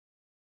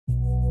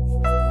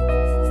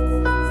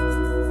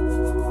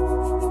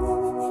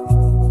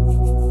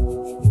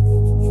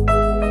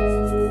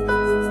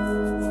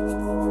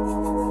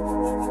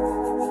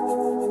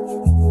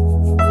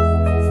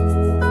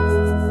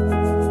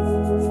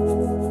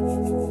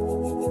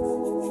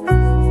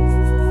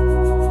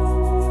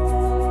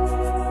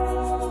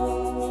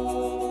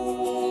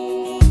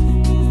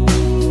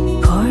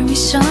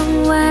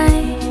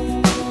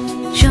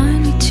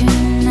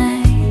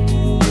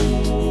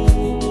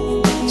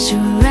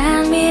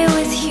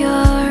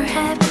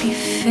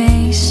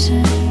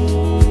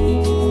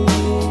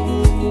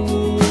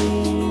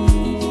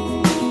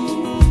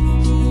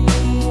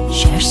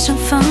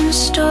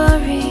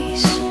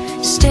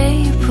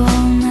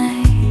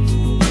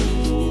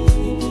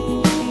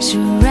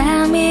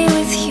Surround me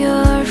with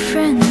your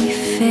friendly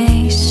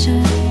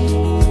faces.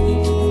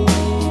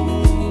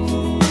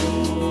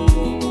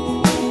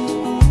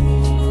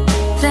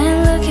 Then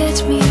look at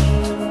me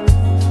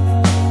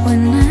when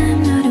I'm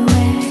not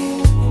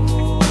awake.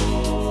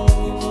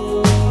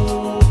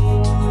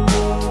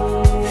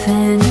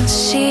 Then you'll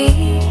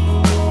see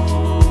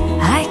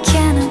I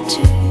cannot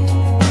do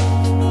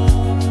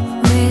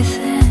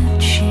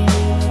without you.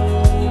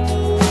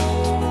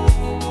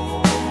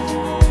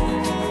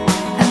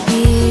 I'll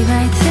be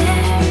right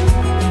there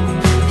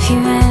if you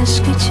ask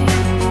me to.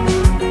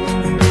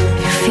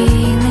 You're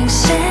feeling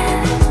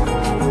sad,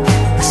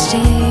 I'll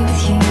stay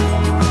with you.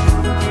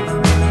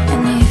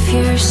 And if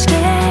you're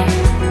scared,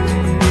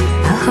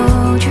 I'll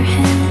hold your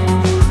hand,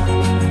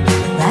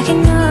 like I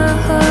know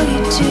you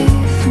do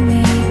for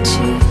me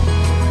too.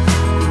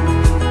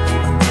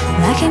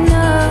 Like I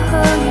know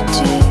you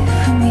do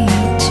for me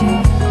too.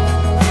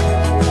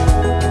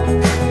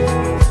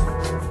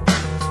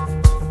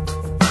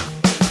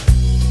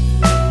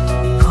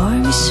 Pour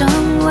me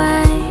some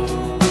wine,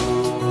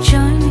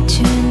 join me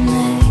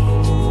tonight.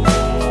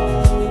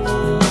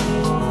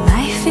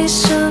 Life is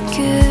so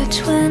good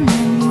when